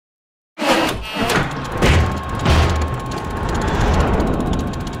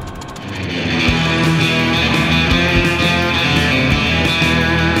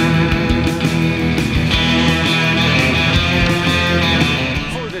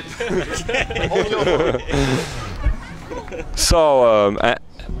So,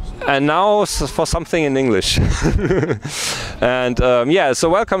 and now for something in English. And yeah, so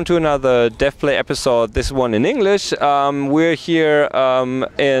welcome to another DevPlay episode, this one in English. We're here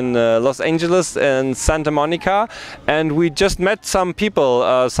in Los Angeles and Santa Monica, and we just met some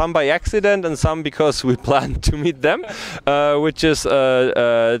people, some by accident and some because we planned to meet them, which is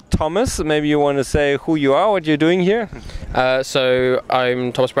Thomas. Maybe you want to say who you are, what you're doing here? So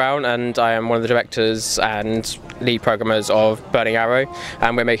I'm Thomas Brown, and I am one of the directors and lead programmers of Burning Arrow,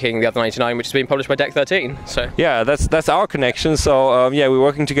 and we're making the Other 99, which has been published by Deck 13. So yeah, that's our connection. So yeah, we're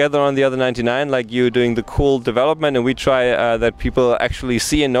working together on the Other 99, like you doing the cool development, and we try that people actually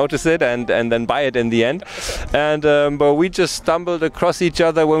see and notice it, and then buy it in the end. And but we just stumbled across each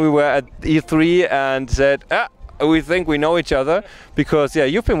other when we were at E3 and said, we think we know each other because, yeah,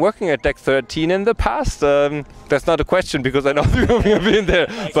 you've been working at Deck 13 in the past. That's not a question because I know you've been there.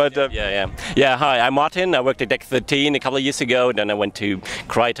 But yeah. Hi, I'm Martin. I worked at Deck 13 a couple of years ago. Then I went to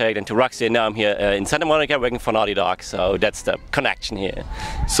Crytek and to Roxy. Now I'm here in Santa Monica working for Naughty Dog. So that's the connection here.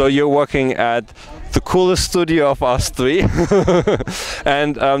 So you're working at the coolest studio of us three.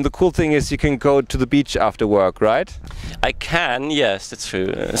 And the cool thing is you can go to the beach after work, right? I can, yes, that's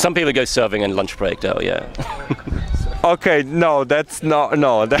true. Some people go surfing on lunch break though, yeah. Okay, no, that's not,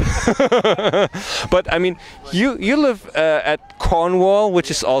 no. But I mean, you live at Cornwall,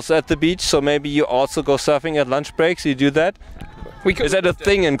 which is also at the beach, so maybe you also go surfing at lunch breaks, you do that? Is that a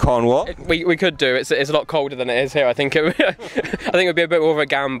thing in Cornwall? We could do. It's a lot colder than it is here. I think it would be a bit more of a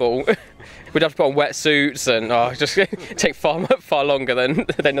gamble. We'd have to put on wetsuits and just take far longer than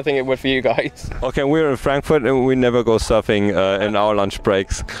I think it would for you guys. Okay, we're in Frankfurt and we never go surfing in our lunch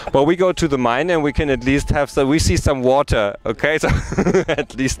breaks. But we go to the mine and we can at least have we see some water. Okay, so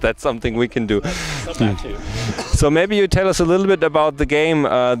at least that's something we can do. So maybe you tell us a little bit about the game,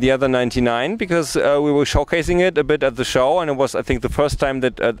 The Other 99, because we were showcasing it a bit at the show, and it was, I think, the first time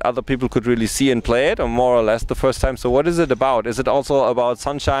that other people could really see and play it, or more or less the first time. So what is it about? Is it also about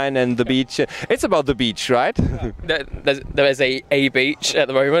sunshine and the beach? It's about the beach, right? There is a beach at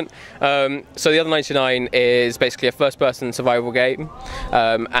the moment. So The Other 99 is basically a first-person survival game,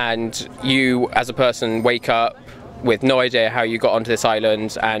 and you, as a person, wake up with no idea how you got onto this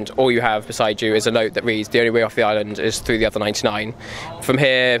island, and all you have beside you is a note that reads, the only way off the island is through the other 99. From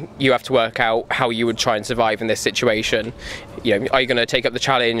here, you have to work out how you would try and survive in this situation. You know, are you going to take up the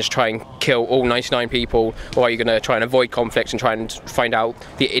challenge, try and kill all 99 people, or are you going to try and avoid conflict and try and find out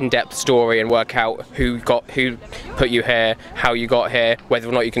the in-depth story and work out who put you here, how you got here, whether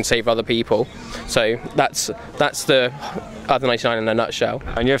or not you can save other people. So that's the Other 99 in a nutshell.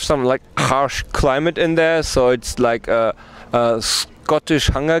 And you have some like harsh climate in there, so it's like Scottish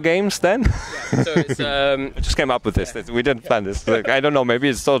Hunger Games then? Yeah, so it's, I just came up with this. We didn't plan this. Like, I don't know, maybe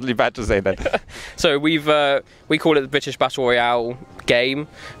it's totally bad to say that. So we call it the British Battle Royale game.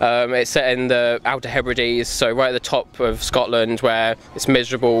 It's set in the Outer Hebrides, so right at the top of Scotland, where it's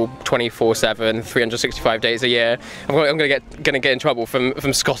miserable 24/7, 365 days a year. I'm going to get in trouble from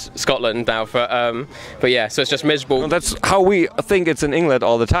Scotland now, but yeah, so it's just miserable. Well, that's how we think it's in England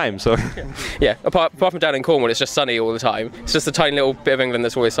all the time. So yeah, apart from down in Cornwall, it's just sunny all the time. It's just a tiny little bit of England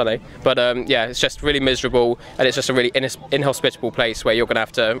that's always sunny. But yeah, it's just really miserable, and it's just a really inhospitable place where you're going to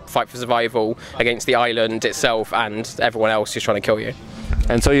have to fight for survival against the island itself and everyone else who's trying to kill you.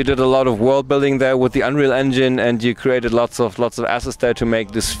 And so you did a lot of world building there with the Unreal Engine, and you created lots of assets there to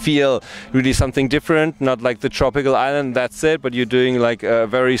make this feel really something different, not like the tropical island, that's it, but you're doing like a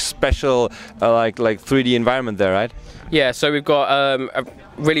very special like 3D environment there, right? Yeah, so we've got a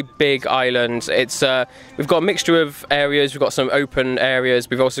really big island. It's we've got a mixture of areas. We've got some open areas.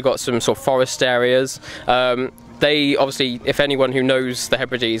 We've also got some sort of forest areas. They obviously, if anyone who knows the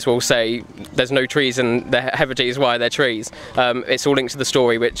Hebrides will say there's no trees in the Hebrides, why are there trees? It's all linked to the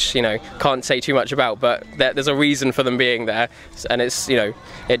story, which, you know, can't say too much about, but there's a reason for them being there, and it's, you know,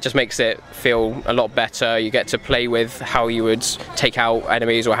 it just makes it feel a lot better. You get to play with how you would take out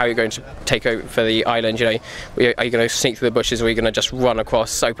enemies, or how you're going to take over for the island. You know, are you going to sneak through the bushes, or are you going to just run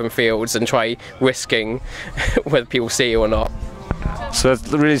across open fields and try risking whether people see you or not? So it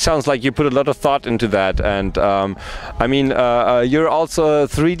really sounds like you put a lot of thought into that, and I mean, you're also a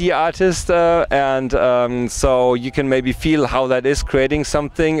 3D artist, and so you can maybe feel how that is creating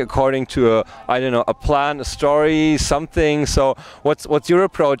something according to I don't know, a plan, a story, something. So what's your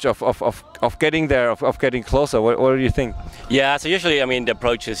approach of getting there, of getting closer? What do you think? Yeah, so usually, I mean, the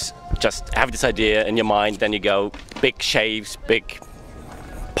approach is just have this idea in your mind, then you go big shapes, big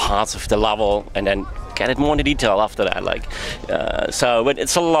parts of the level, and then get it more into detail after that. Like, so but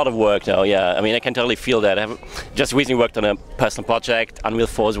it's a lot of work now. Yeah, I mean, I can totally feel that. I've just recently worked on a personal project, Unreal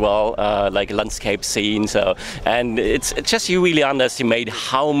 4 as well, like a landscape scene. So, and it's just you really underestimate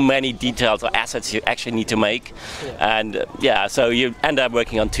how many details or assets you actually need to make. And yeah, so you end up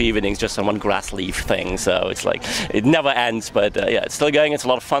working on 2 evenings just on one grass leaf thing. So it's like it never ends. But yeah, it's still going. It's a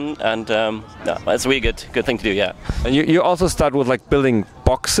lot of fun, and yeah, it's a really good thing to do. Yeah. And you also start with like building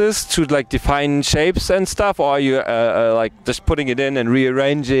boxes to like define shapes and stuff, or are you like just putting it in and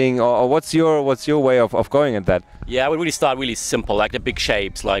rearranging, or what's your way of going at that? Yeah, we really start really simple, like the big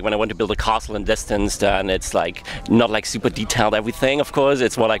shapes. Like when I want to build a castle in distance, then it's like not like super detailed everything. Of course,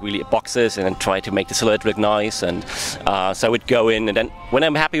 it's more like really boxes, and then try to make the silhouette look nice. And so I would go in, and then when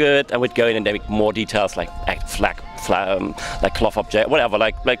I'm happy with it, I would go in and then make more details, like cloth object, whatever,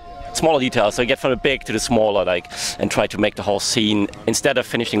 like smaller details. So you get from the big to the smaller, like, and try to make the whole scene. Instead of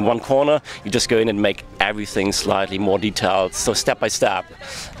finishing one corner, you just go in and make everything slightly more detailed. So step by step.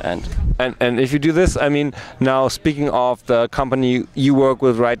 And if you do this, I mean, now speaking of the company you work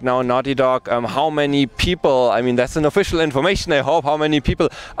with right now, Naughty Dog, how many people? I mean, that's an official information. I hope. How many people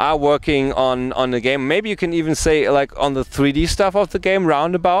are working on the game? Maybe you can even say like on the 3D stuff of the game,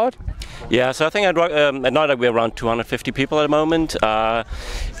 roundabout. Yeah, so I think at Naughty Dog we're around 250 people at the moment.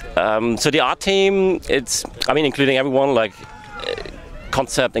 So the art team, I mean, including everyone, like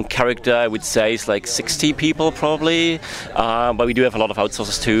concept and character, I would say is like 60 people probably. But we do have a lot of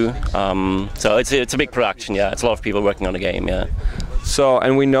outsourcers too. So it's a big production. Yeah, it's a lot of people working on the game. Yeah. So,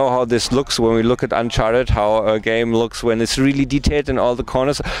 and we know how this looks when we look at Uncharted, how a game looks when it's really detailed in all the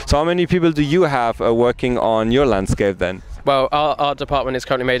corners. So how many people do you have working on your landscape then? Well, our department is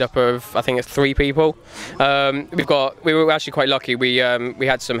currently made up of, I think it's 3 people. We were actually quite lucky. We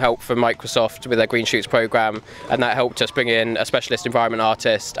had some help from Microsoft with their Green Shoots program, and that helped us bring in a specialist environment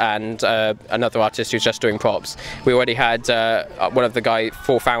artist and another artist who's just doing props. We already had one of the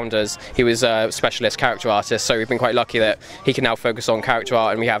 4 founders. He was a specialist character artist, so we've been quite lucky that he can now focus on character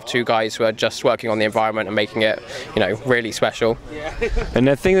art, and we have 2 guys who are just working on the environment and making it, you know, really special. And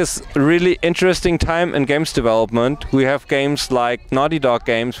I think it's a really interesting time in games development. We have games like Naughty Dog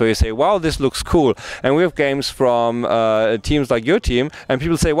games where you say, wow, this looks cool, and we have games from teams like your team, and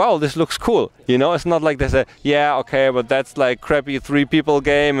people say, wow, this looks cool. You know, it's not like they say, yeah, okay, but that's like crappy 3-people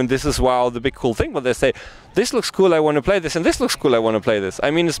game, and this is, wow, the big cool thing. But they say, this looks cool, I want to play this, and this looks cool, I want to play this. I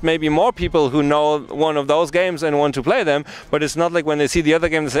mean, it's maybe more people who know one of those games and want to play them, but it's not like when they see the other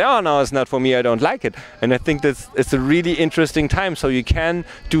game, they say, oh, no, it's not for me, I don't like it. And I think that's it's a really interesting time, so you can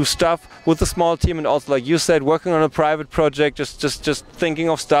do stuff with a small team, and also, like you said, working on a private project, just thinking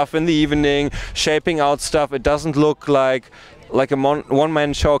of stuff in the evening, shaping out stuff. It doesn't look like a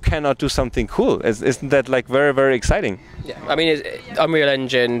one-man show cannot do something cool. Isn't that like very, very exciting? Yeah, I mean, Unreal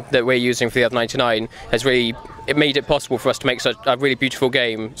Engine that we're using for the other 99 has really made it possible for us to make such a really beautiful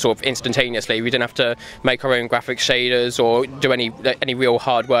game sort of instantaneously. We didn't have to make our own graphic shaders or do any real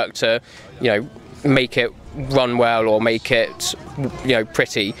hard work to, you know, make it run well or make it, you know,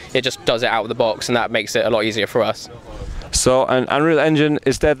 pretty. It just does it out of the box, and that makes it a lot easier for us. So an Unreal Engine,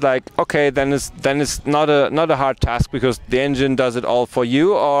 is that like, okay, then it's not a hard task because the engine does it all for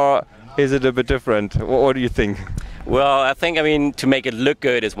you, or is it a bit different? What do you think? Well, I think, I mean, to make it look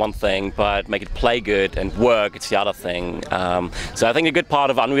good is one thing, but make it play good and work, it's the other thing. So I think a good part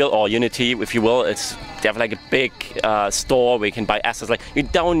of Unreal, or Unity, if you will, it's they have like a big store where you can buy assets. Like, you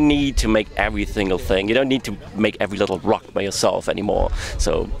don't need to make every single thing. You don't need to make every little rock by yourself anymore.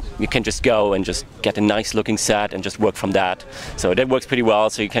 So you can just go and just get a nice looking set and just work from that. So that works pretty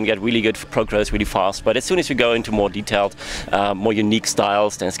well, so you can get really good progress really fast. But as soon as you go into more detailed, more unique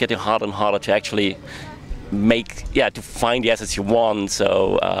styles, then it's getting harder and harder to actually to find the assets you want.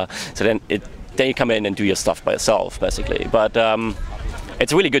 So then you come in and do your stuff by yourself, basically. But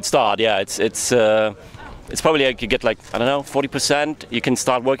it's a really good start. Yeah, it's probably like you get like, I don't know, 40% you can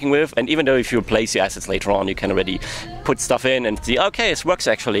start working with, and even though if you replace your assets later on, you can already put stuff in and see, okay, this works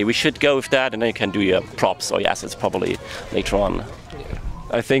actually, we should go with that, and then you can do your props or your assets probably later on.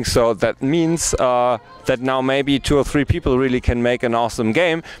 I think so. That means that now maybe 2 or 3 people really can make an awesome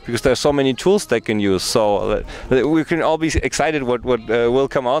game because there's so many tools they can use. So we can all be excited what will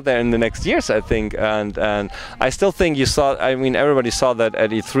come out there in the next years, I think. And I still think everybody saw that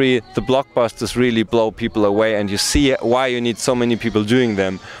at E3, the blockbusters really blow people away, and you see why you need so many people doing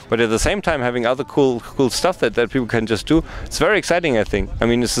them. But at the same time, having other cool stuff that people can just do, it's very exciting, I think. I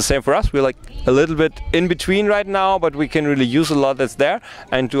mean, it's the same for us. We're like a little bit in between right now, but we can really use a lot that's there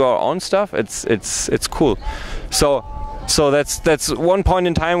and do our own stuff. It's cool. So that's one point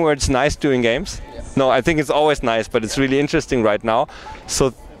in time where it's nice doing games. No, I think it's always nice, but it's really interesting right now.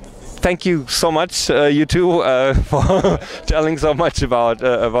 So thank you so much, you two, for telling so much about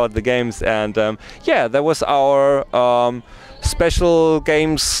the games. And yeah, that was our special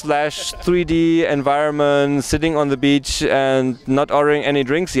games / 3D environment, sitting on the beach and not ordering any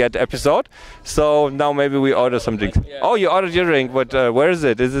drinks yet episode. So now maybe we order some drinks. Yeah. Oh, you ordered your drink, but where is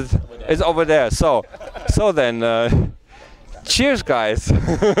it? It's over there. So then, cheers, guys.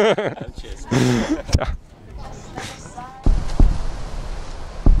 Cheers.